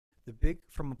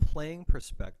From a playing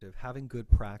perspective, having good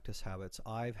practice habits.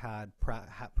 I've had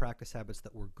practice habits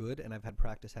that were good, and I've had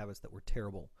practice habits that were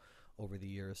terrible over the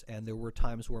years. And there were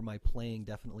times where my playing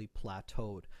definitely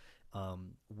plateaued,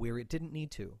 where it didn't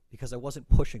need to, because I wasn't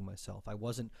pushing myself. I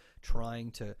wasn't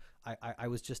trying to. I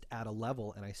was just at a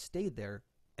level, and I stayed there,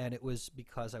 and it was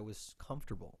because I was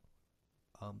comfortable.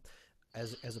 Um,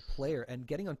 as a player, and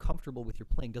getting uncomfortable with your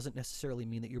playing doesn't necessarily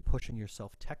mean that you're pushing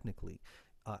yourself technically.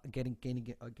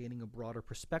 Gaining a broader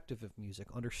perspective of music,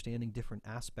 understanding different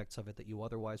aspects of it that you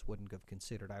otherwise wouldn't have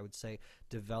considered. I would say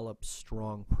develop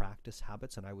strong practice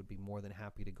habits, and I would be more than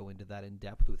happy to go into that in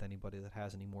depth with anybody that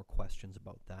has any more questions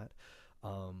about that.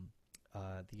 Um,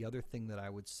 the other thing that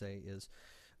I would say is,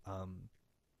 um,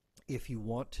 if you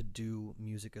want to do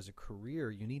music as a career,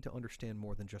 you need to understand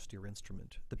more than just your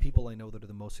instrument. The people I know that are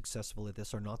the most successful at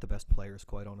this are not the best players,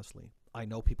 quite honestly. I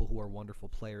know people who are wonderful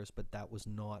players, but that was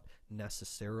not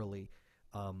necessarily.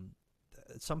 Um,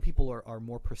 some people are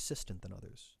more persistent than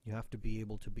others. You have to be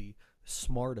able to be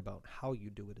smart about how you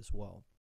do it as well.